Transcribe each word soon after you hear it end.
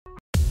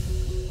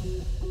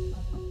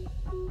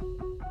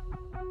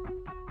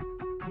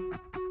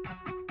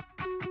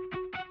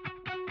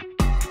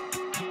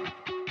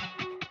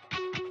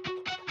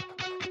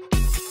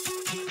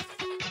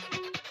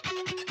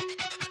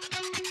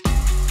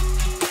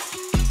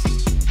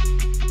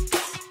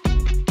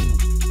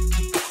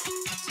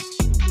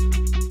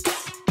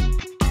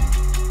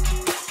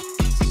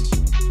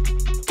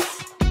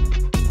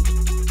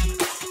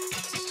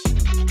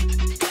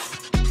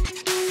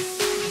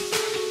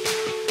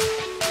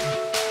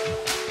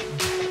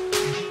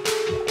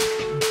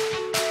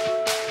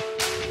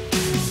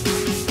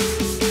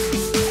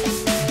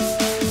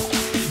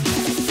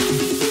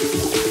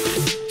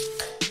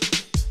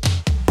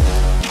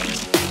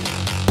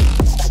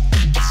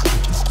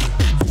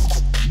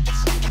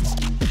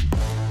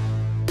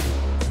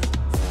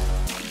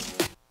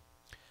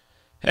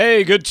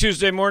Hey, good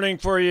Tuesday morning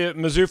for you,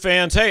 Mizzou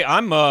fans. Hey,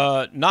 I'm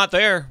not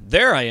there.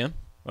 There I am.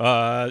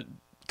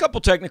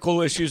 Couple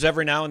technical issues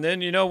every now and then.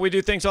 You know, we do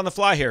things on the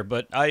fly here,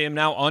 but I am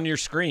now on your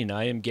screen.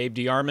 I am Gabe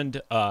DeArmond,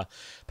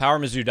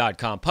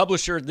 PowerMizzou.com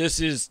publisher. This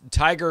is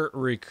Tiger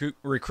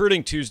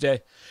Recruiting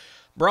Tuesday,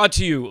 brought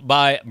to you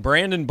by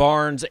Brandon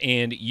Barnes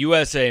and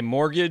USA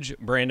Mortgage.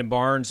 Brandon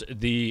Barnes,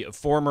 the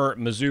former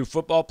Mizzou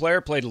football player,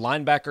 played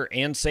linebacker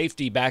and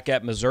safety back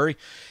at Missouri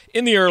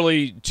in the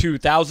early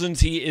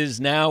 2000s. He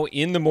is now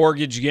in the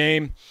mortgage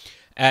game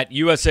at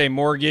USA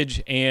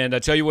Mortgage, and I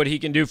tell you what he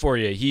can do for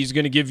you. He's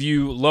going to give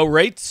you low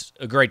rates,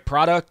 a great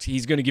product.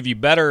 He's going to give you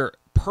better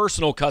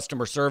personal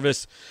customer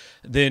service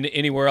than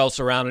anywhere else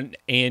around,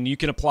 and you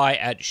can apply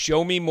at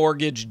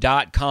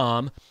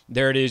showmemortgage.com.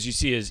 There it is. You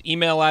see his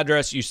email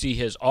address, you see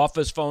his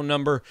office phone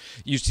number,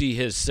 you see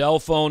his cell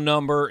phone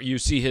number, you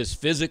see his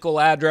physical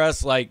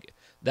address. Like,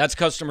 that's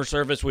customer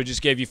service. We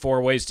just gave you 4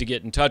 ways to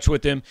get in touch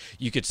with him.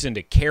 You could send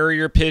a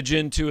carrier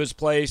pigeon to his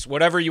place,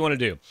 whatever you want to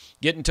do.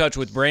 Get in touch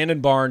with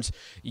Brandon Barnes,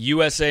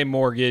 USA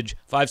Mortgage,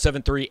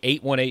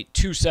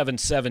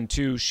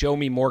 573-818-2772,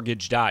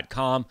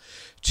 showmemortgage.com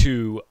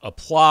to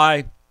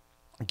apply.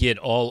 Get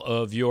all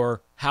of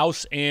your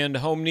house and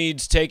home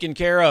needs taken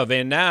care of.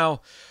 And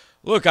now,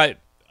 look, I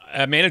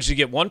managed to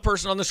get one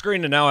person on the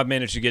screen, and now I've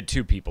managed to get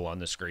 2 people on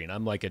the screen.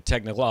 I'm like a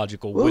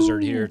technological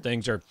wizard here.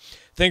 Things are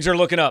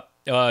looking up.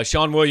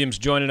 Sean Williams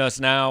joining us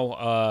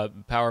now,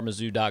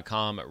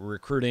 PowerMizzou.com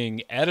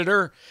recruiting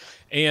editor.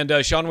 And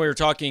Sean, we were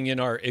talking in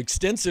our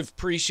extensive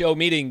pre-show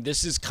meeting.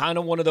 This is kind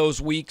of one of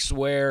those weeks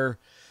where,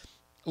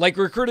 like,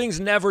 recruiting's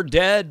never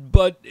dead,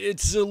 but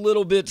it's a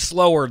little bit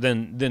slower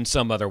than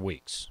some other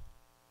weeks.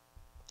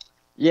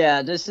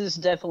 Yeah, this is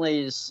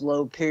definitely a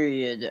slow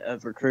period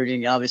of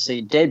recruiting.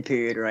 Obviously, dead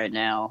period right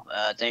now.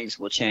 Things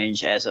will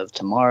change as of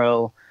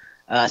tomorrow.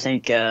 I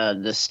think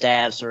the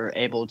staffs are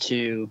able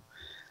to,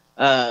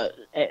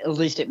 at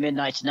least at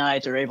midnight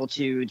tonight, they're able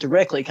to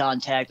directly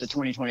contact the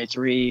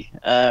 2023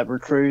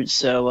 recruits.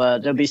 So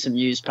there'll be some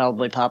news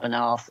probably popping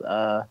off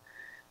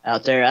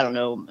out there. I don't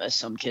know.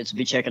 Some kids will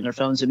be checking their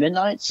phones at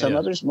midnight. Some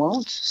others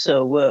won't.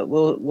 So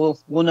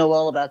we'll know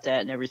all about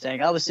that and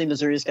everything. Obviously,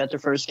 Missouri's got their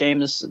first game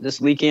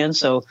this weekend,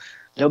 so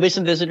there'll be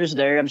some visitors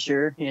there, I'm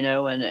sure. You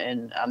know,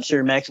 and I'm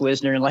sure Max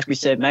Wisner, and like we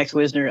said, Max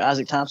Wisner,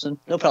 Isaac Thompson,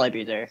 they'll probably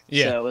be there.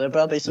 Yeah. So there'll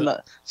probably be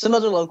some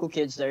other local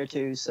kids there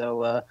too.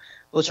 So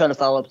we'll try to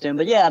follow up with them.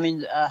 But yeah, I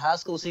mean, high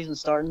school season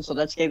starting, so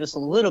that's gave us a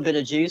little bit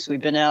of juice. We've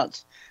been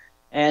out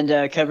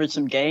and covered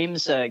some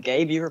games.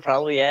 Gabe, you were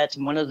probably at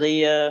one of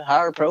the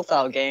higher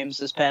profile games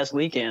this past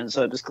weekend,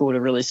 so it was cool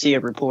to really see a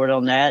report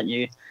on that.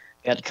 You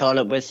got to caught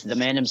up with the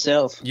man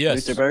himself, yes.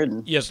 Luther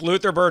Burden. Yes,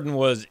 Luther Burden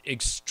was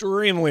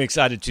extremely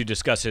excited to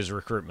discuss his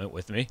recruitment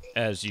with me,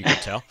 as you can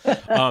tell.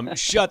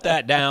 Shut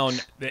that down,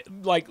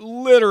 like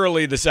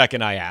literally the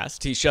second I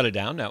asked. He shut it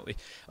down. Now,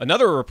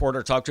 another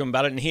reporter talked to him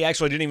about it, and he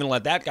actually didn't even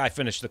let that guy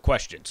finish the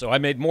question. So I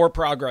made more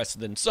progress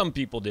than some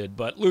people did,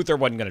 but Luther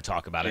wasn't going to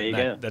talk about it.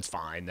 And that's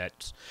fine.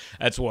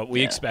 That's what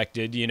we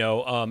expected. You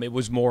know, it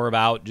was more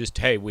about just,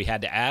 hey, we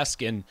had to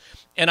ask, and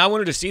I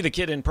wanted to see the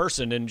kid in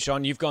person. And,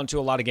 Sean, you've gone to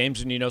a lot of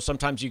games, and, you know,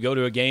 sometimes you go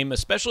to a game,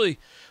 especially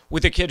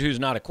with a kid who's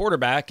not a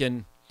quarterback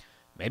and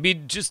maybe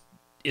just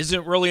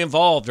isn't really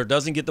involved or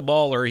doesn't get the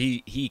ball, or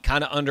he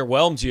kind of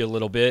underwhelms you a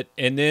little bit.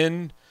 And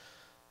then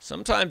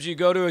sometimes you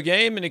go to a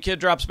game and a kid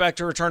drops back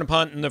to return a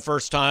punt, and the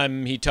first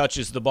time he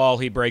touches the ball,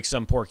 he breaks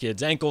some poor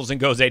kid's ankles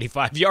and goes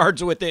 85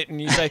 yards with it. And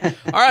you say,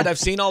 all right, I've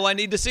seen all I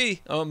need to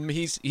see.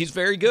 He's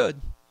very good.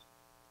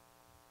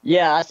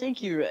 Yeah, I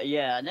think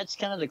and that's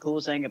kind of the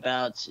cool thing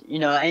about, you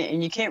know,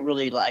 and you can't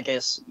really, I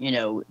guess, you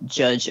know,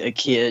 judge a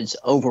kid's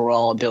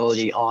overall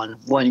ability on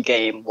one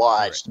game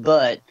watched. Right.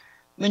 But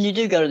when you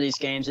do go to these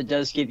games, it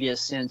does give you a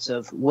sense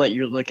of what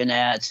you're looking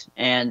at.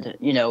 And,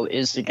 you know,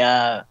 is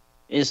the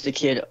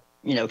kid,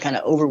 you know, kind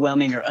of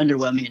overwhelming or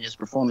underwhelming in his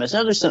performance?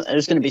 Now, there's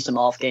going to be some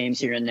off games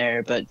here and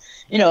there, but,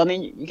 you know, I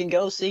mean, you can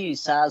go see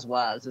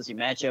size-wise. Does he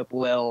match up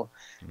well?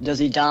 Does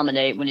he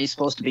dominate when he's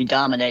supposed to be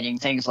dominating?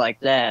 Things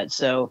like that.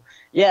 So,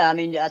 yeah, I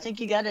mean, I think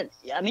you got it.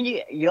 I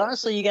mean, you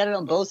honestly, you got it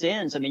on both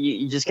ends. I mean,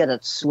 you just got a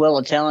swell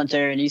of talent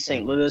there in East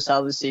St. Louis.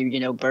 Obviously, you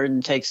know, Burden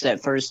takes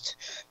that first,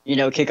 you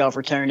know, kickoff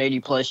return,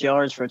 80-plus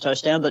yards for a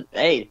touchdown. But,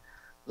 hey,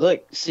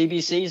 look,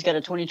 CBC's got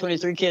a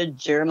 2023 kid,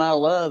 Jeremiah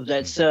Love,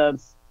 that's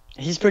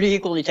he's pretty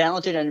equally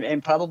talented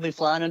and probably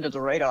flying under the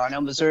radar. I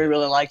know Missouri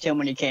really liked him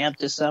when he camped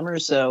this summer,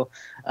 so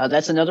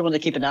that's another one to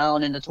keep an eye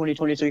on in the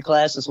 2023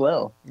 class as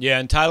well. Yeah,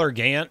 and Tyler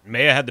Gant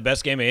may have had the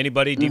best game of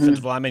anybody,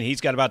 defensive lineman. He's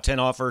got about 10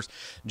 offers.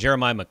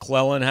 Jeremiah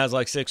McClellan has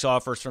like 6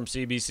 offers from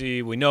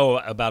CBC. We know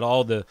about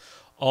all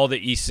the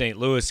East St.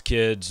 Louis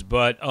kids,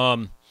 but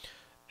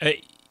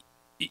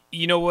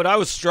you know what I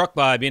was struck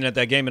by being at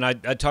that game, and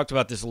I talked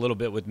about this a little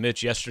bit with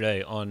Mitch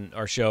yesterday on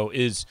our show,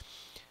 is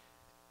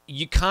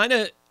you kind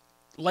of –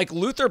 like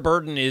Luther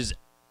Burden is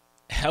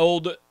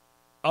held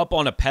up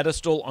on a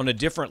pedestal on a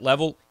different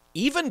level,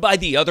 even by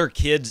the other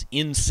kids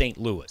in St.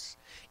 Louis.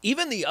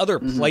 Even the other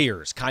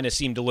players kind of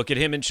seem to look at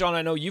him. And, Sean,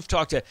 I know you've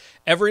talked to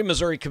every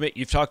Missouri commit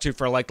you've talked to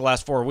for like the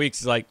last 4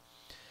 weeks. Like,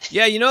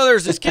 Yeah,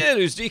 there's this kid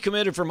who's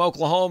decommitted from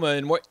Oklahoma,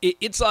 and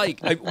it's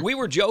like we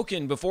were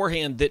joking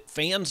beforehand that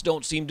fans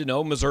don't seem to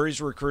know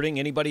Missouri's recruiting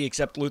anybody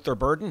except Luther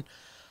Burden.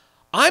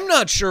 I'm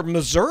not sure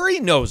Missouri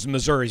knows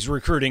Missouri's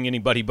recruiting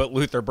anybody but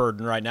Luther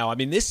Burden right now. I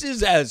mean, this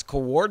is as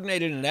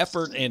coordinated an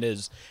effort and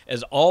as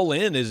all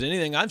in as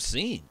anything I've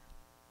seen.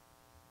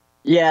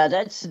 Yeah,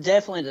 that's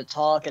definitely the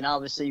talk, and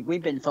obviously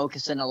we've been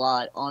focusing a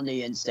lot on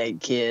the in-state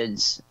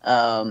kids,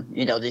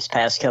 these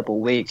past couple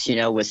of weeks,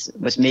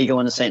 with me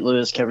going to St.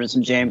 Louis, covering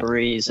some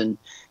jamborees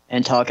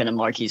and talking to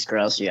Marquise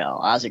Gracial,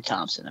 Isaac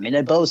Thompson. I mean,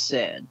 they both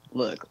said,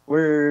 look,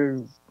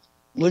 we're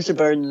Luther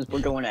Burden, we're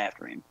going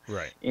after him.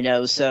 Right.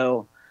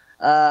 So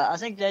I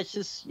think that's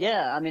just,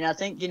 yeah, I mean, I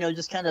think,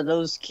 just kind of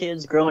those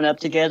kids growing up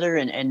together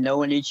and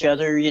knowing each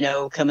other,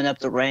 coming up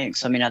the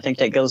ranks. I mean, I think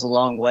that goes a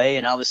long way.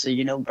 And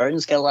obviously,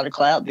 Burden's got a lot of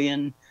clout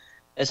being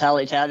as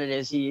highly touted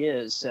as he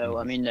is. So,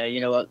 I mean,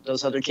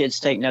 those other kids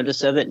take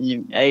notice of it.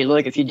 And, hey,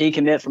 look, if you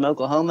decommit from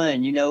Oklahoma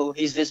and,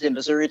 he's visited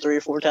Missouri 3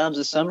 or 4 times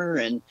this summer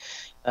and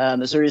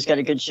Missouri's got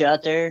a good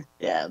shot there,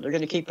 yeah, they're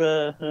going to keep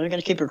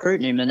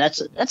recruiting him. And that's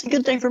a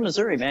good thing for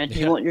Missouri, man. Yeah.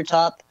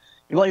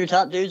 You want your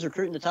top dudes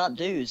recruiting the top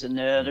dudes, and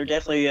they're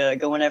definitely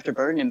going after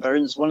Burden, and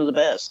Burden's one of the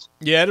best.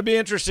 Yeah, it'll be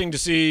interesting to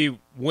see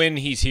when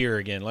he's here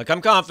again. Like,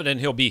 I'm confident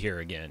he'll be here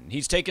again.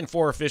 He's taken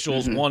 4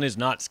 officials. Mm-hmm. 1 is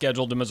not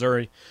scheduled to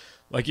Missouri.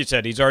 Like you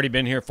said, he's already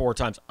been here 4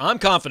 times. I'm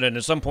confident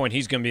at some point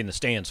he's going to be in the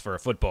stands for a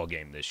football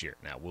game this year.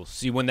 Now, we'll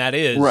see when that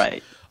is.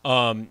 Right.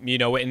 And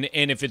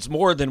if it's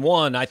more than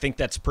 1, I think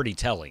that's pretty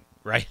telling.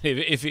 Right?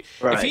 If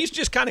he's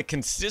just kind of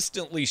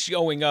consistently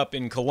showing up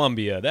in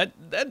Columbia,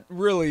 that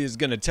really is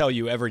going to tell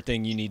you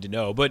everything you need to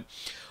know. But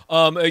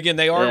again,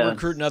 they are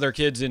recruiting other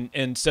kids,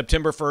 and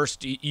September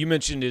 1st, you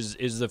mentioned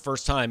is the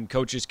first time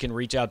coaches can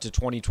reach out to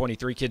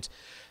 2023 kids.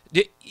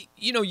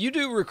 You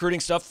do recruiting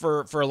stuff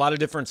for a lot of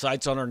different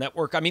sites on our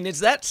network. I mean,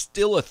 is that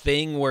still a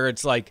thing where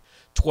it's like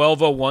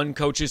 12:01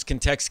 coaches can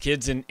text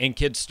kids and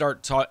kids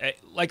start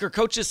like, are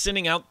coaches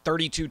sending out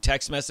 32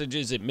 text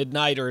messages at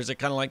midnight, or is it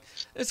kind of like,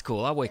 it's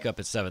cool, I'll wake up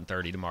at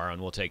 7:30 tomorrow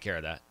and we'll take care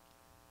of that?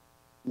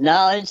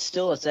 No, it's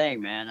still a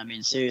thing, man. I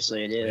mean,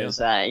 seriously, it is.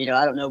 Yeah.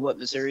 I don't know what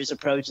Missouri's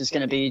approach is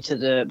going to be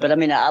but I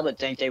mean, I would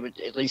think they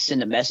would at least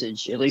send a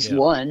message, at least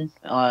one,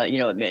 at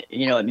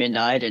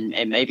midnight,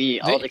 and maybe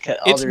all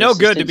it's no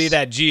good to be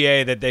that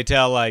GA that they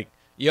tell, like,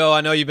 yo,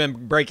 I know you've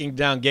been breaking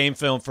down game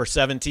film for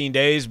 17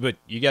 days, but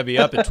you got to be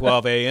up at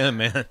 12 a.m.,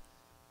 man.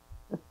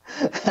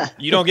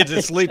 You don't get to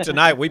sleep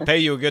tonight. We pay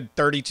you a good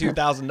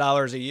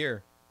 $32,000 a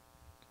year.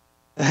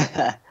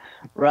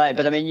 Right,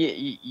 but I mean,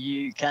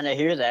 you kind of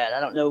hear that. I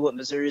don't know what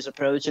Missouri's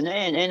approach and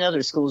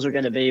other schools are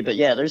going to be, but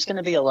yeah, there's going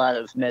to be a lot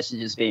of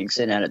messages being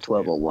sent out at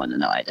 12:01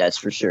 tonight. That's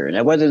for sure.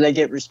 Now, whether they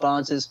get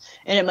responses,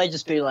 and it might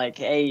just be like,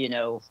 hey,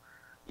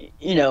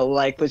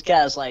 like with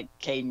guys like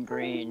Caden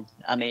Green.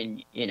 I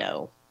mean,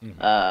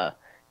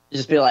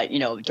 just be like,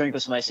 drink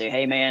with somebody, say,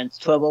 hey man, it's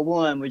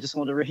 12:01. We just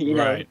want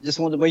to, just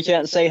want to reach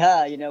out and say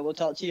hi. We'll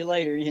talk to you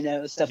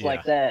later. Stuff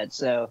like that.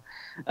 So,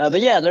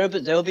 but yeah,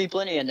 there'll be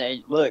plenty.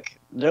 And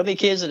there'll be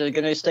kids that are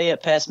going to stay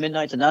up past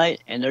midnight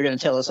tonight, and they're going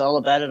to tell us all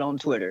about it on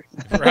Twitter.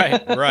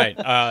 Right.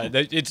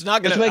 It's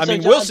not going to. I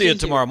mean, we'll see it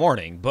tomorrow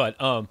morning, but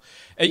something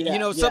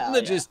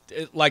that just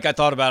like I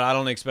thought about. I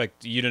don't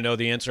expect you to know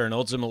the answer, and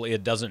ultimately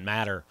it doesn't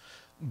matter.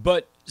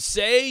 But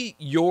say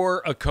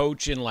you're a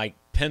coach in like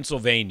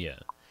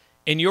Pennsylvania,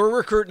 and you're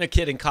recruiting a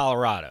kid in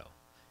Colorado.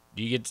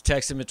 Do you get to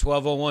text him at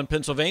 12:01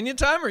 Pennsylvania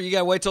time, or you got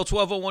to wait till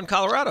 12:01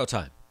 Colorado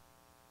time?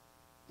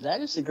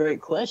 That is a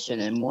great question,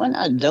 and one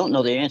I don't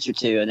know the answer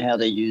to, and how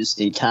they use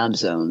the time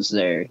zones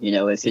there.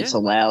 If it's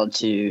allowed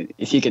to,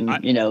 if you can,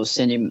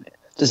 send him.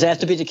 Does it have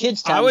to be the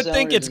kids' time zone? I would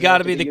think it's got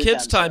to be the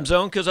kids' time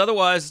zone, because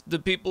otherwise the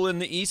people in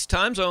the East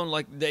time zone,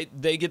 like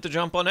they get the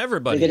jump on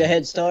everybody. They get a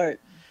head start.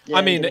 Yeah,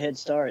 I mean, a head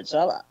start.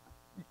 So,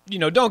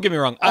 don't get me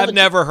wrong. I've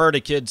never heard a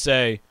kid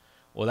say,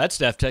 well, that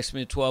Steph texted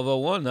me at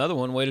 12:01. The other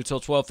one waited till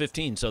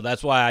 12:15. So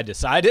that's why I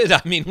decided. I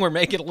mean, we're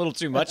making a little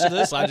too much of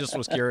this. I just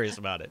was curious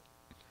about it.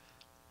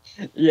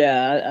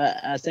 Yeah,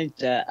 I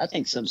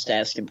think some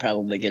staffs can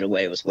probably get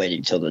away with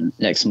waiting till the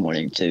next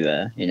morning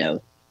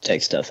to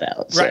take stuff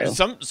out. Right.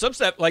 So. Some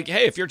staff, like,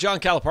 hey, if you're John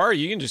Calipari,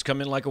 you can just come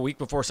in like a week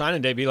before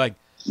signing day, be like,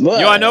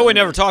 I know we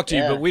never talked to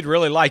you, but we'd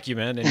really like you,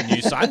 man, and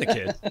you sign the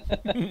kid.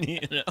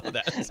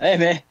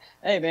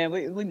 Hey man,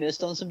 we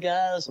missed on some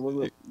guys.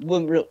 We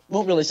won't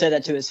really say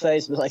that to his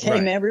face, but like,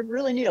 hey man, we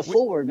really need a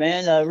forward,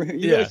 man.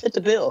 You really fit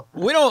the bill.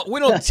 We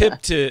don't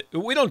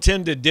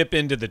tend to dip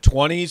into the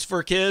 20s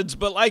for kids,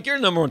 but like, you're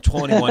the number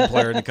 21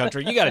 player in the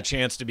country. You got a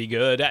chance to be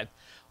good.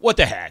 What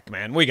the heck,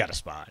 man? We got a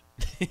spot.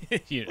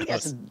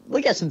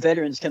 We got some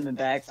veterans coming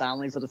back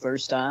finally for the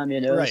first time,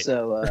 Right.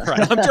 So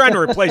right. I'm trying to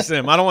replace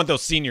them. I don't want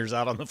those seniors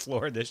out on the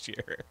floor this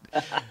year.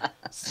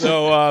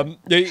 So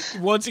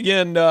once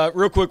again,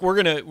 real quick,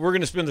 we're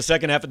gonna spend the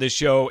second half of this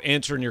show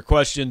answering your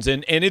questions,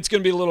 and it's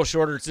gonna be a little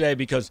shorter today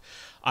because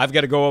I've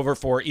got to go over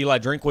for Eli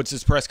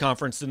Drinkwitz's press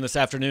conference this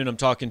afternoon. I'm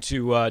talking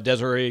to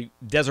Desiree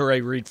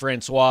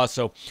Reed-Francois.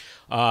 So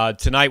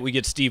tonight we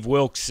get Steve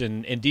Wilkes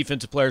and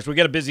defensive players. We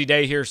got a busy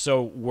day here,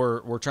 so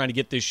we're trying to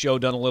get this show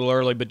done a little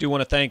early, but do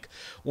want to thank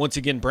once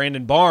again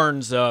Brandon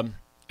Barnes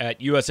at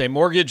USA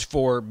Mortgage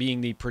for being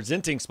the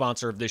presenting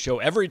sponsor of this show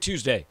every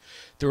Tuesday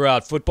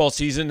throughout football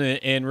season,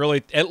 and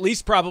really at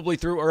least probably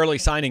through early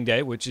signing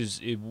day, which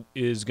is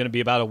going to be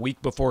about a week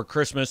before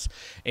Christmas,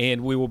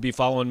 and we will be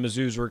following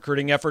Mizzou's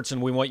recruiting efforts,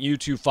 and we want you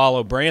to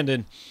follow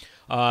Brandon,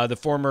 the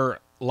former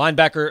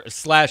linebacker /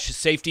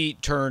 safety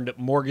turned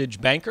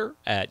mortgage banker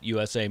at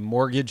USA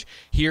Mortgage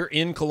here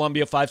in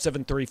Columbia.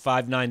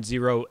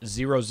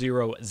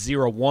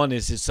 573-590-0001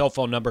 is his cell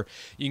phone number.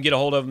 You can get a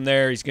hold of him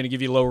there. He's going to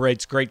give you low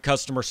rates, great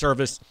customer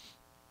service.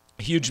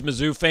 Huge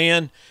Mizzou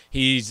fan.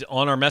 He's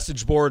on our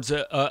message boards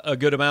a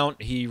good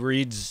amount. He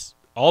reads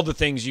all the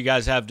things you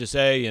guys have to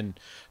say and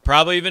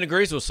probably even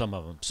agrees with some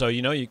of them. So,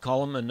 you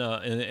call him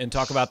and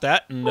talk about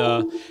that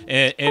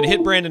and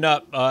hit Brandon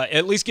up.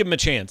 At least give him a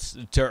chance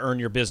to earn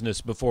your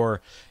business before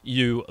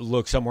you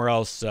look somewhere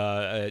else.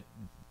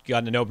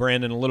 Gotten to know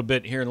Brandon a little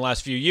bit here in the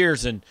last few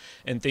years and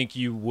think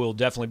you will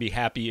definitely be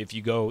happy if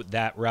you go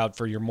that route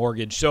for your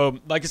mortgage. So,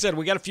 like I said,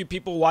 we got a few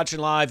people watching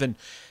live, and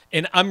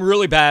I'm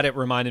really bad at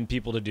reminding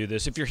people to do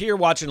this. If you're here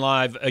watching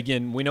live,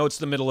 again, we know it's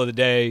the middle of the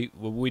day.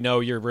 We know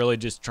you're really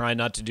just trying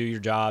not to do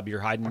your job.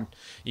 You're hiding.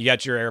 You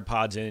got your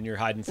AirPods in. You're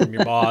hiding from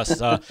your boss.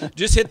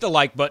 Just hit the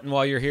like button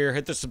while you're here.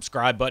 Hit the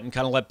subscribe button.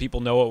 Kind of let people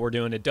know what we're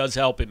doing. It does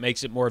help. It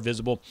makes it more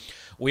visible.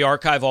 We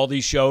archive all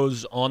these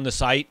shows on the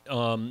site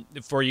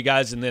for you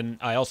guys, and then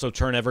I also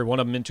turn every one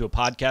of them into a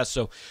podcast.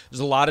 So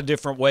there's a lot of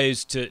different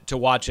ways to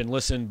watch and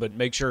listen, but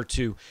make sure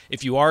to,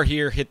 if you are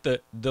here, hit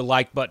the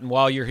like button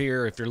while you're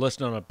here. If you're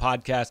listening on a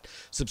podcast,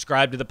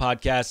 subscribe to the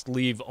podcast.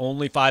 Leave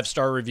only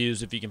 5-star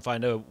reviews. If you can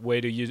find a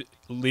way to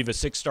leave a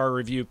 6-star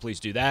review,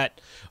 please do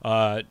that.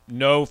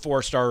 No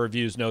 4-star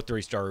reviews, no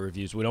 3-star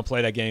reviews. We don't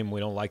play that game.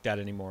 We don't like that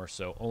anymore.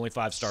 So only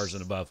 5 stars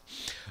and above.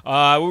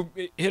 We'll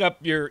hit up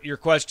your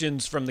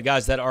questions from the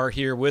guys that are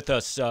here with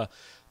us.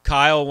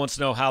 Kyle wants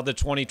to know how the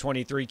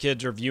 2023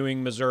 kids are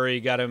viewing Missouri.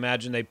 You got to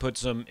imagine they put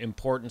some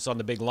importance on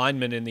the big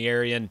linemen in the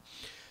area. And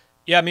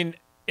yeah, I mean,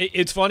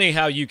 it's funny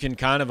how you can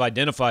kind of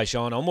identify,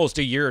 Sean, almost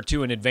a year or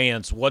two in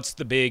advance. What's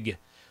the big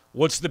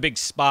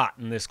spot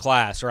in this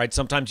class, right?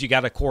 Sometimes you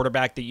got a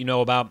quarterback that you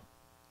know about.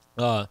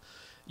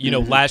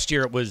 Last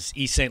year it was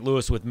East St.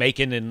 Louis with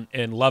Macon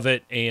and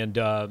Lovett, and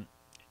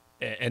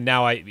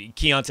now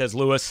Keon says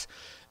Lewis,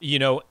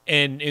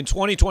 and in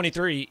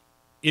 2023,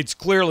 it's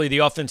clearly the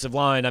offensive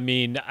line. I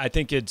mean, I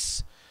think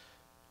it's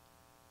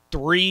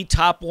 3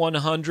 top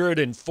 100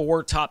 and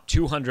 4 top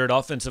 200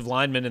 offensive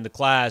linemen in the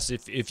class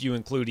if you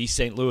include East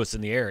St. Louis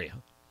in the area.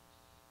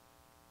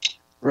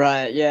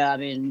 Right, yeah. I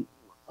mean,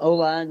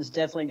 O-line's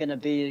definitely going to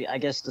be, I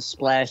guess, the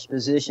splash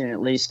position. At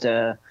least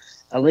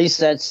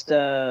that's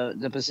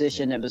the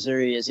position that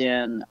Missouri is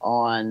in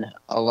on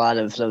a lot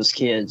of those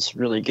kids.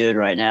 Really good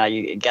right now.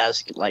 You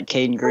guys like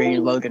Caden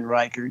Green, Logan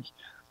Reichard,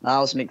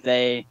 Miles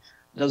McVay.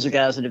 Those are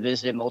guys that have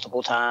visited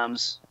multiple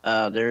times.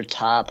 They're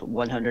top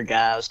 100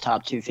 guys,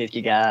 top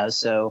 250 guys.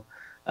 So,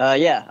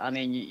 I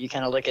mean, you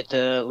kind of look at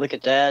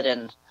that,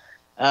 and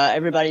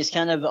everybody's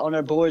kind of on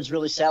our boards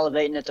really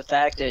salivating at the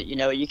fact that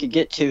you could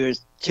get two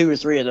or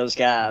three of those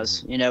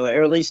guys,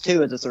 or at least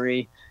 2 of the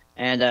 3,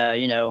 and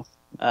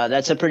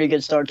that's a pretty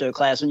good start to a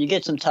class. When you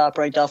get some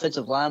top-ranked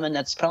offensive linemen,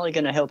 that's probably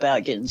going to help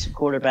out getting some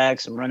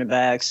quarterbacks, some running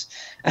backs,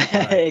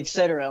 right, et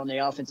cetera, on the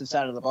offensive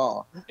side of the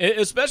ball.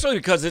 Especially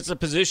because it's a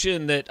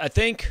position that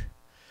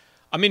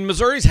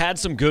Missouri's had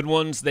some good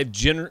ones. They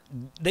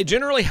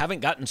generally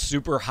haven't gotten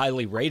super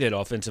highly rated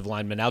offensive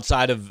linemen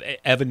outside of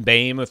Evan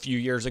Boehm a few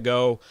years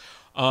ago.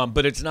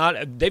 But it's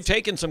not. They've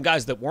taken some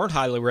guys that weren't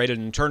highly rated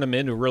and turned them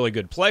into really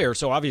good players.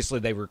 So obviously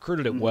they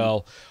recruited it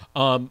well.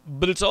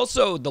 But it's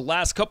also the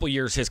last couple of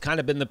years has kind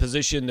of been the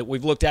position that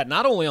we've looked at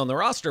not only on the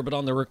roster but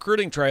on the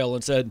recruiting trail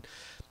and said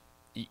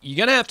you're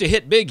gonna have to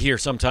hit big here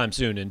sometime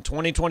soon. And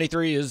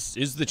 2023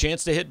 is the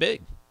chance to hit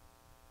big.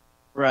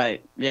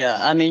 Right. Yeah.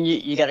 I mean,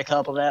 you got to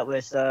couple that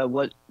with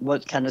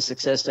what kind of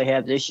success they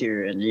have this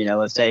year, and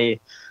if they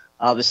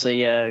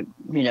obviously,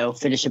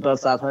 finish above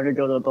 500,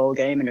 go to a bowl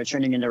game, and they're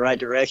trending in the right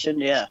direction.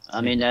 Yeah,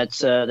 I mean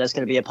that's going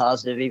to be a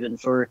positive even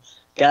for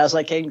guys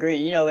like Caden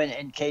Green.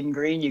 And Caden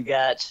Green, you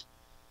got,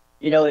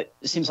 it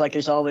seems like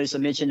there's always a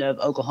mention of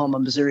Oklahoma,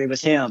 Missouri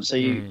with him. So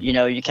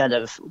you kind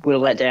of will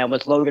let down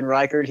with Logan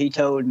Reichard. He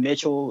told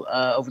Mitchell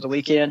over the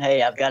weekend,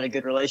 "Hey, I've got a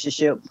good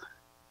relationship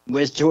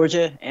with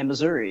Georgia and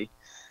Missouri."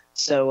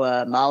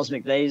 So Miles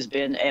McVay's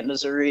been at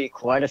Missouri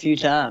quite a few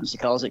times. He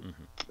calls it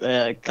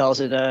a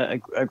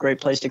great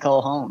place to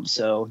call home.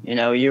 So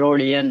you're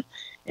already in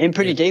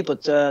pretty deep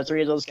with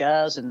 3 of those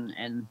guys,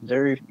 and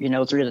they're 3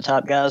 of the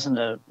top guys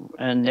in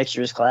next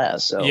year's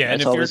class. So yeah,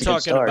 and if you're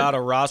talking about a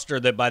roster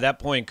that by that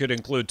point could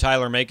include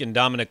Tyler Macon,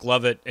 Dominic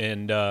Lovett,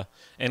 and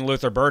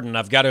Luther Burden,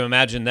 I've got to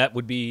imagine that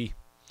would be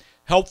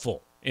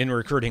helpful in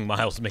recruiting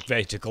Miles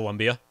McVay to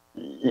Columbia.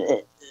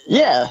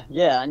 Yeah,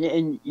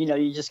 and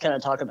you just kind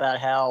of talk about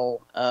how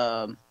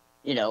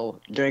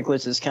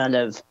Drinkwitz is kind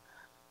of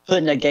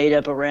putting a gate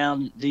up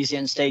around these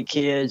in-state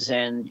kids,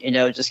 and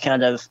just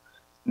kind of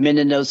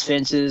mending those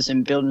fences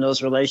and building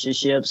those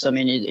relationships. I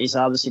mean, he's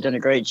obviously done a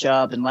great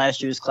job in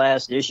last year's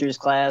class, this year's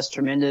class,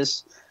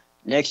 tremendous.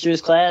 Next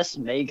year's class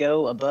may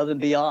go above and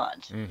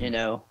beyond,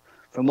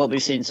 from what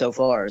we've seen so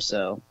far.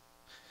 So.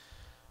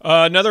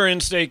 Another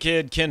in-state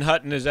kid, Ken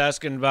Hutton, is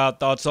asking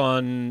about thoughts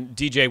on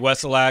DJ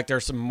Wesolak.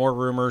 There's some more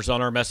rumors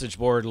on our message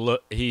board.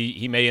 Look,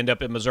 he may end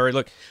up in Missouri.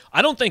 Look,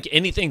 I don't think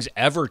anything's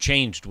ever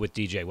changed with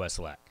DJ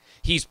Wesolak.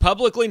 He's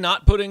publicly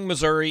not putting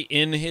Missouri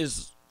in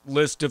his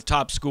list of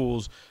top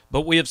schools,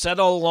 but we have said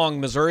all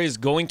along Missouri is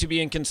going to be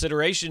in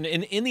consideration.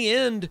 And in the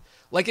end,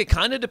 it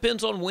kind of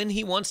depends on when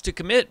he wants to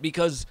commit,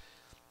 because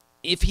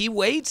if he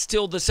waits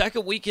till the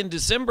second week in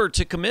December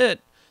to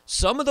commit,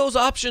 some of those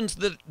options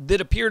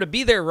that appear to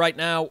be there right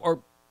now are,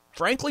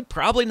 frankly,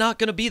 probably not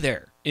going to be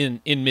there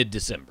in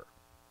mid-December.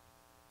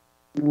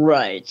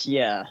 Right.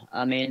 Yeah.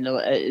 I mean,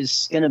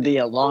 it's going to be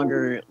a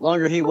longer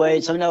he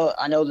waits. I know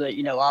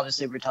that,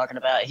 obviously we're talking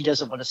about he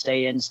doesn't want to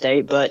stay in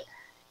state, but,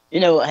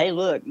 hey,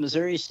 look,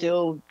 Missouri's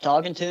still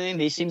talking to him.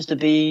 He seems to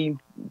be,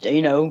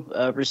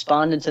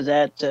 responding to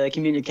that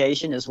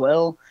communication as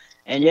well.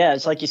 And, yeah,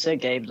 it's like you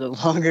said, Gabe, the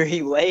longer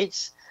he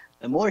waits,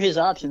 the more his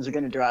options are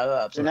going to dry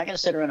up. They're not going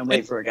to sit around and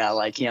wait for a guy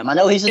like him. I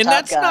know he's a top guy.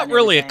 And that's not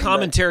really a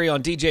commentary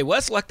on DJ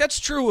Wesolak. That's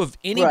true of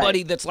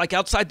anybody that's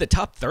outside the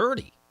top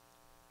 30.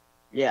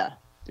 Yeah.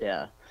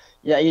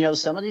 Yeah,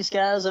 some of these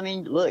guys, I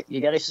mean, look,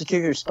 you got to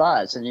secure your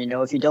spots. And,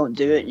 if you don't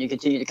do it and you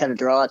continue to kind of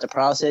draw out the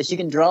process, you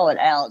can draw it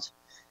out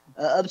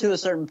up to a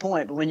certain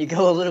point. But when you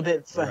go a little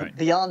bit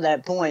beyond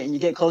that point and you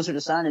get closer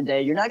to signing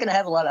day, you're not going to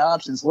have a lot of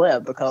options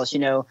left because,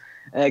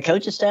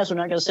 coaching staffs are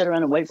not going to sit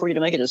around and wait for you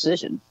to make a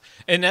decision.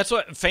 And that's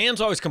what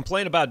fans always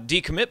complain about,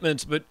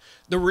 decommitments. But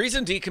the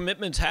reason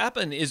decommitments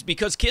happen is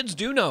because kids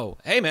do know,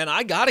 hey, man,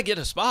 I got to get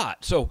a spot.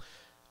 So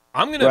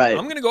I'm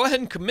gonna go ahead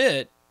and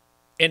commit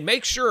and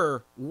make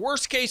sure,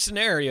 worst case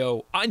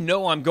scenario, I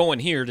know I'm going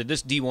here to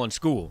this D1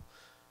 school.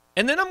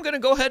 And then I'm going to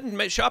go ahead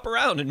and shop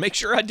around and make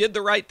sure I did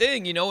the right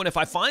thing, and if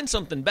I find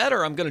something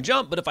better, I'm going to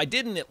jump. But if I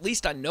didn't, at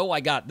least I know I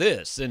got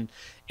this. And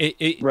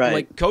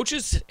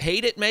coaches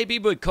hate it maybe,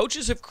 but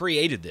coaches have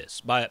created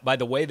this by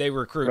the way they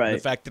recruit, and the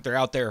fact that they're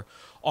out there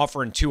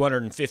offering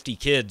 250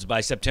 kids by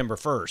September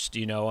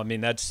 1st. I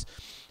mean, that's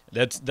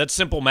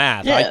simple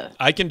math. Yeah.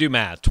 I can do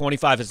math.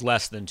 25 is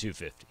less than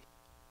 250.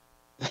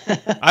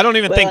 I don't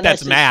even think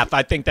that's math.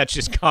 I think that's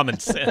just common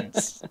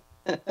sense.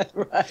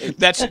 Right.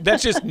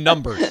 That's just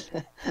numbers.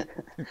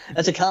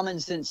 That's a common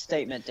sense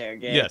statement there,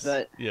 Gabe. Yes.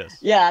 But yes.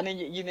 Yeah, I mean,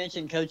 you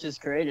mentioned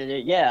created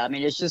it. Yeah, I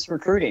mean, it's just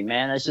recruiting,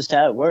 man. That's just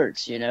how it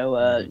works.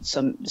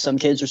 Some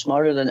kids are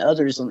smarter than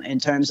others in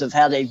terms of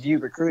how they view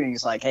recruiting.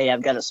 It's like, hey,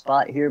 I've got a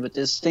spot here with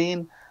this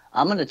team.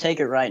 I'm going to take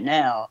it right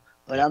now,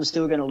 but I'm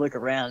still going to look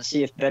around and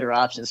see if better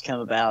options come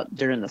about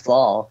during the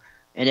fall.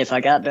 And if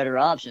I got better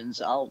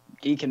options, I'll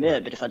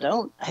decommit. But if I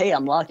don't, hey,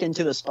 I'm locked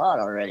into a spot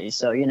already.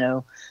 So,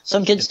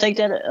 some kids take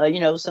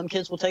that, some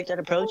kids will take that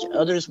approach.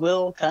 Others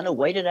will kind of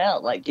wait it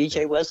out like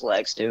DJ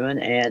Wesolak's doing.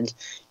 And,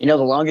 the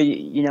longer,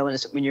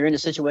 when you're in a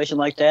situation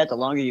like that, the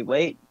longer you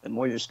wait, the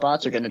more your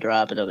spots are going to dry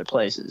up at other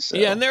places. So.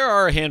 Yeah, and there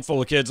are a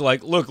handful of kids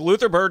look,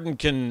 Luther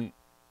Burden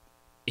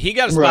he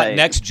got a spot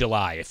next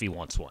July if he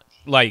wants one.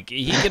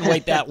 He can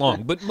wait that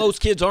long. But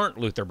most kids aren't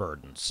Luther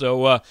Burden.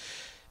 So,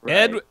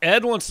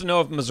 Ed wants to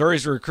know if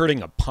Missouri's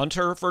recruiting a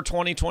punter for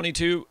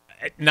 2022.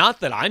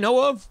 Not that I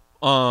know of.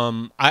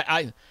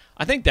 I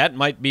think that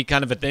might be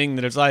kind of a thing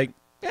that it's like,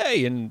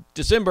 hey, in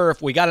December,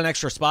 if we got an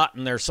extra spot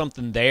and there's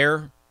something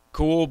there,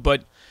 cool.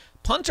 But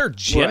punter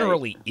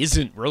generally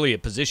isn't really a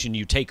position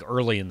you take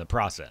early in the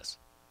process.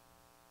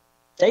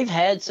 They've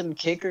had some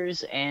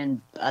kickers and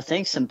I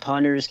think some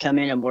punters come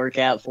in and work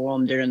out for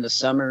them during the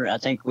summer. I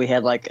think we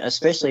had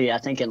especially I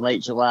think in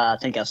late July, I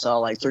think I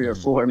saw 3 or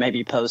 4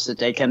 maybe posts that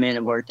they come in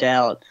and worked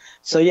out.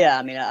 So, yeah,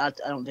 I mean, I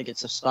don't think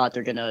it's a spot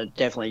they're going to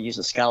definitely use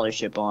a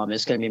scholarship on.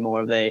 It's going to be more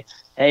of a,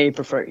 hey,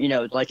 prefer,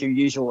 like your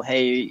usual,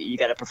 hey, you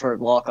got a preferred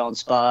walk-on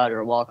spot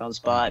or a walk-on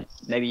spot.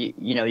 Maybe,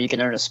 you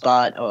can earn a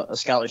spot or a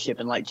scholarship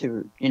in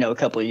a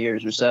couple of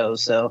years or so.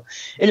 So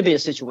it'll be a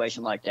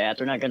situation like that.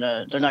 They're not going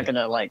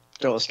to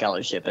throw a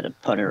scholarship at a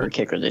punter or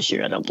kicker this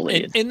year, I don't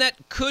believe. And that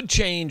could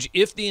change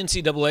if the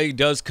NCAA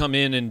does come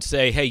in and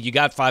say, hey, you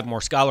got 5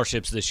 more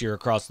scholarships this year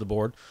across the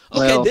board.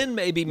 Okay, then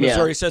maybe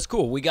Missouri says,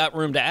 cool, we got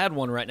room to add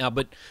one right now.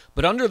 But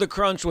under the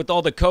crunch with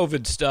all the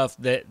COVID stuff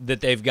that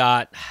they've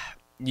got,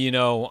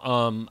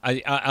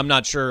 I'm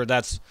not sure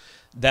that's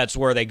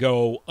where they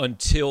go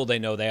until they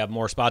know they have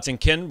more spots. And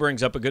Ken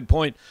brings up a good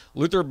point.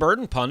 Luther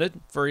Burden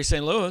punted for East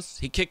St. Louis.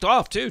 He kicked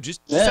off too.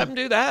 Just have him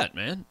do that,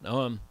 man.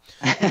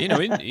 He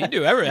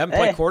do everything. Have him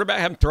play quarterback.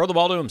 Have him throw the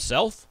ball to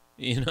himself.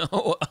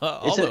 All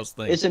those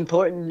things. It's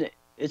important.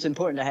 it's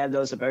important to have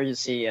those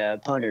emergency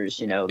punters,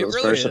 those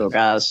really versatile is.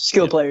 guys,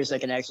 skill players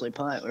that can actually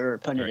punt or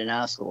punted in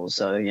high school.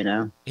 So,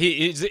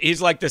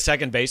 He's like the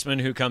second baseman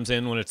who comes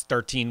in when it's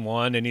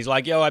 13-1, and he's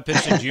like, yo, I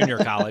pitched in junior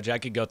college. I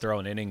could go throw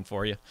an inning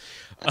for you.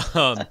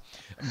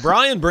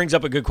 Brian brings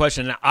up a good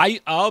question. And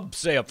I'll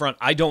say up front,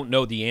 I don't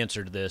know the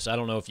answer to this. I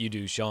don't know if you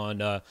do,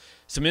 Sean.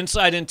 Some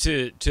insight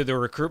into the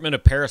recruitment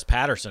of Paris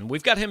Patterson.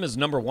 We've got him as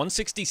number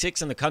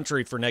 166 in the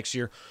country for next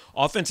year,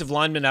 offensive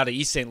lineman out of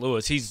East St.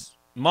 Louis. He's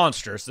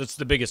monstrous. That's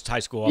the biggest high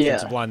school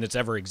offensive line that's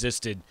ever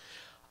existed.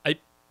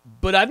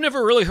 But I've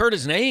never really heard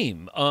his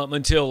name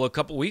until a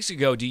couple weeks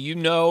ago. Do you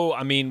know,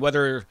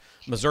 whether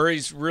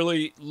Missouri's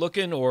really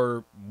looking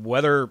or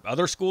whether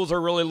other schools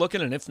are really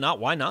looking, and if not,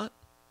 why not?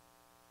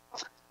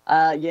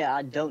 Yeah,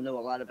 I don't know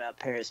a lot about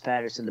Paris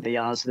Patterson, to be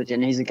honest with you.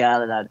 And he's a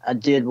guy that I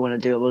did want to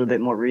do a little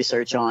bit more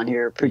research on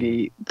here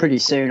pretty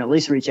soon. At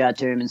least reach out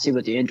to him and see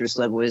what the interest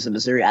level is in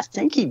Missouri. I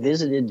think he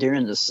visited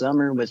during the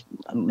summer with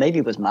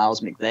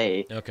Miles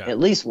McVay at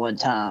least one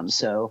time.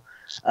 So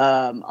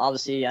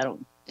obviously, I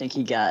don't think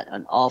he got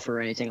an offer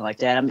or anything like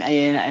that.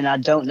 And I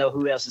don't know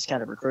who else is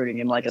kind of recruiting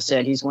him. Like I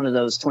said, he's one of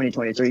those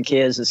 2023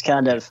 kids that's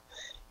kind of,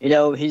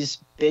 he's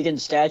big in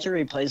stature.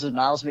 He plays with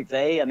Miles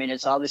McVay.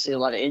 It's obviously a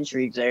lot of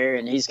intrigue there,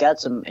 and he's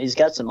got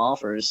some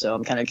offers. So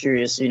I'm kind of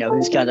curious,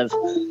 who's kind of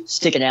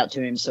sticking out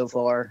to him so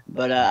far.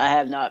 But I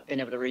have not been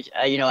able to reach.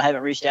 I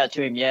haven't reached out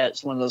to him yet.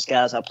 It's one of those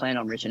guys I plan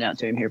on reaching out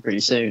to him here pretty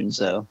soon.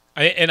 So.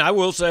 And I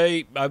will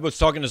say, I was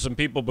talking to some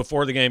people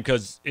before the game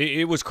because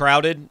it was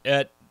crowded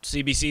at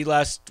CBC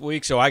last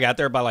week, so I got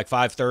there by like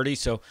 5:30.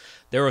 So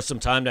there was some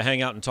time to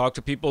hang out and talk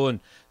to people, and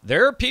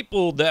there are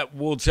people that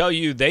will tell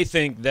you they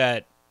think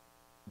that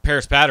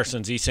Paris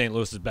Patterson's East St.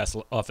 Louis's best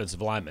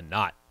offensive lineman,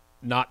 not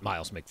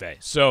Miles McVay.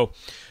 So,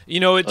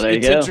 it's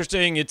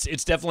interesting.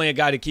 It's definitely a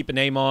guy to keep a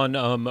name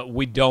on.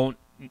 We don't,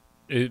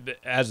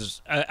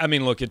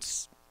 look,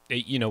 it's,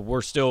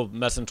 we're still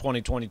messing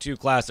 2022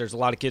 class. There's a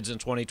lot of kids in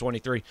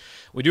 2023.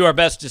 We do our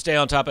best to stay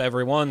on top of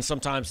everyone.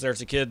 Sometimes there's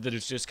a kid that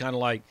is just kind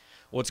of like,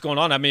 what's going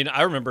on?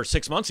 I remember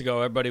 6 months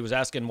ago, everybody was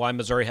asking why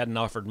Missouri hadn't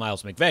offered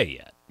Miles McVay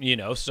yet,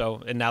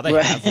 and now they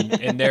have,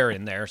 and they're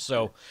in there.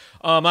 So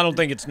I don't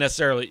think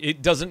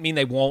it doesn't mean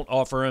they won't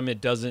offer him.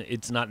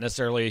 It's not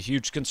necessarily a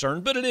huge concern,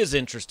 but it is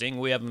interesting.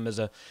 We have him as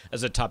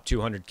a top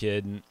 200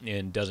 kid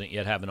and doesn't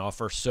yet have an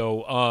offer.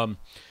 So,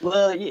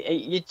 well,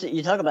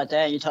 you talk about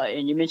that,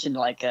 and you mentioned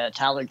like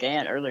Tyler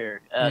Gant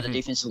earlier, the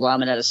defensive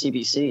lineman out of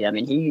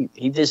CBC.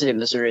 He visited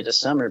Missouri this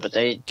summer, but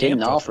they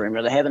didn't offer him,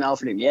 or they haven't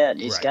offered him yet.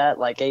 He's got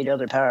like 8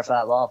 other Power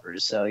 5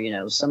 offers. So,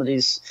 some of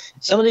these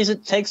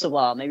it takes a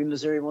while. Maybe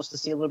Missouri wants to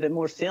see a little bit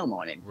more film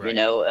on him,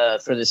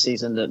 for the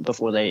season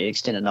before they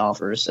extend an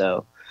offer.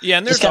 So yeah,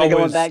 and there's just kind of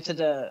going back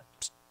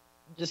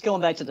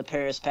to the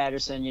Paris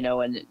Patterson,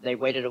 and they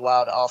waited a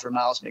while to offer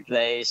Miles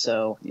McVay.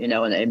 So,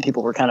 and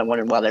people were kind of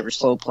wondering why they were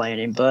slow playing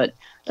him, but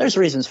there's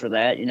reasons for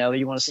that.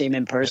 You want to see him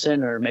in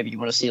person, or maybe you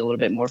want to see a little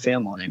bit more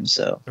film on him.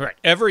 So right.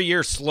 Every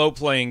year slow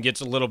playing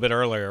gets a little bit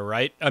earlier,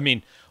 right?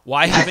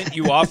 Why haven't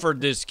you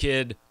offered this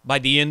kid by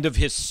the end of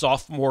his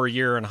sophomore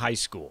year in high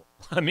school?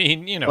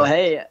 Well,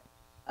 hey,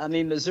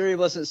 Missouri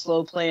wasn't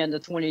slow playing the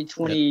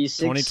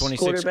 2026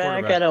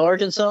 quarterback out of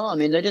Arkansas.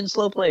 They didn't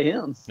slow play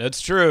him.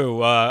 That's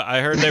true. I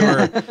heard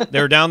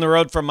they were down the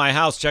road from my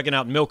house checking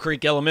out Mill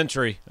Creek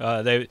Elementary.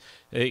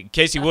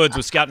 Casey Woods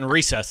was scouting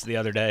recess the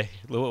other day,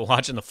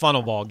 watching the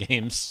funnel ball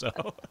games. So,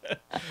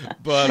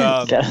 but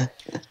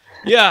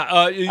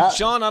yeah,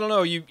 Sean, I don't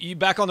know. You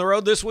back on the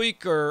road this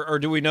week, or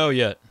do we know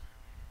yet?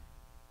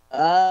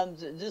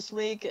 This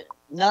week,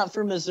 not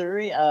for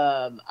Missouri.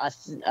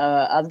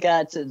 I've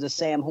got the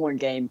Sam Horn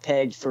game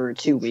pegged for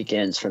 2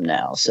 weekends from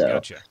now. So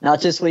gotcha.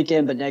 Not this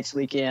weekend, but next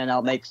weekend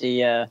I'll make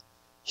the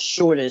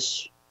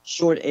shortish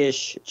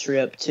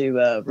trip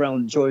to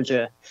Rome,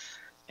 Georgia,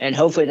 and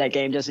hopefully that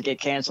game doesn't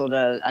get canceled.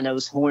 I know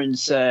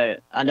Horns.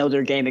 I know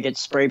their game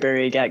against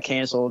Sprayberry got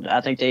canceled.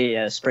 I think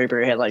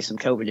Sprayberry had like some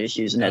COVID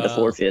issues and had to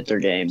forfeit their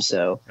game.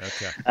 So,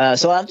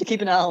 so I'll have to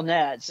keep an eye on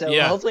that. So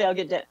hopefully I'll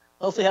get that.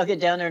 Hopefully I'll get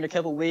down there in a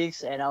couple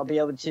weeks, and I'll be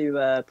able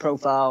to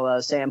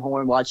profile Sam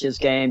Horn, watch his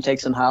game, take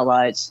some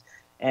highlights,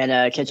 and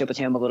catch up with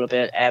him a little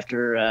bit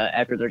after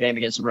their game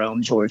against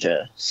Rome,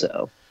 Georgia.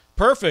 So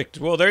perfect.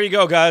 Well, there you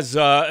go, guys.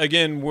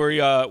 Again,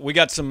 we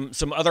got some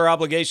other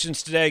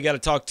obligations today. Got to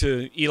talk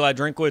to Eli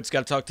Drinkwitz.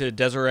 Got to talk to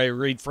Desiree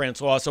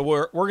Reed-Francois. So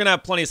we're gonna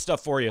have plenty of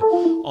stuff for you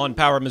on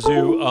Power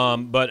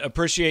Mizzou. But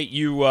appreciate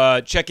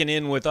you checking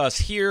in with us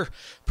here.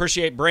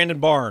 Appreciate Brandon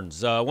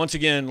Barnes. Once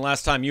again,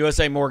 last time,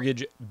 USA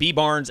Mortgage,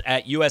 bbarnes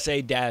at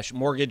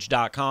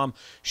usa-mortgage.com,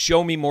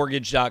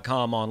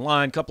 showmemortgage.com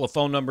online. Couple of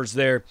phone numbers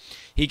there.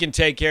 He can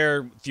take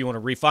care if you want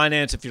to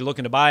refinance, if you're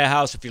looking to buy a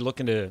house, if you're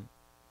looking to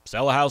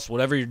sell a house,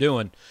 whatever you're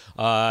doing.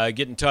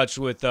 Get in touch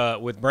with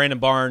Brandon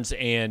Barnes,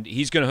 and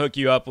he's going to hook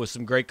you up with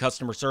some great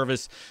customer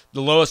service.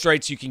 The lowest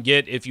rates you can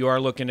get if you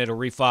are looking at a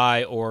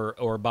refi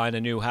or buying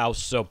a new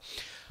house. So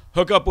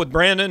hook up with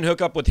Brandon,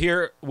 hook up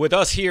with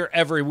us here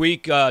every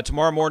week.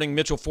 Tomorrow morning,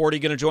 Mitchell Forty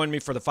going to join me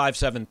for the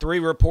 573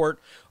 report.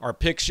 Our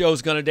pick show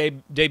is going to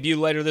debut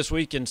later this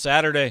week, and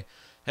Saturday,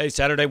 Hey,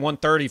 Saturday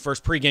 1:30,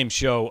 first pregame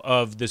show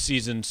of the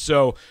season.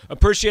 So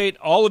appreciate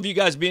all of you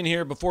guys being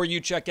here. Before you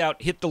check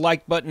out, hit the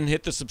like button,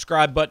 hit the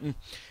subscribe button,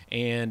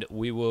 and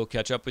we will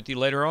catch up with you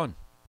later on.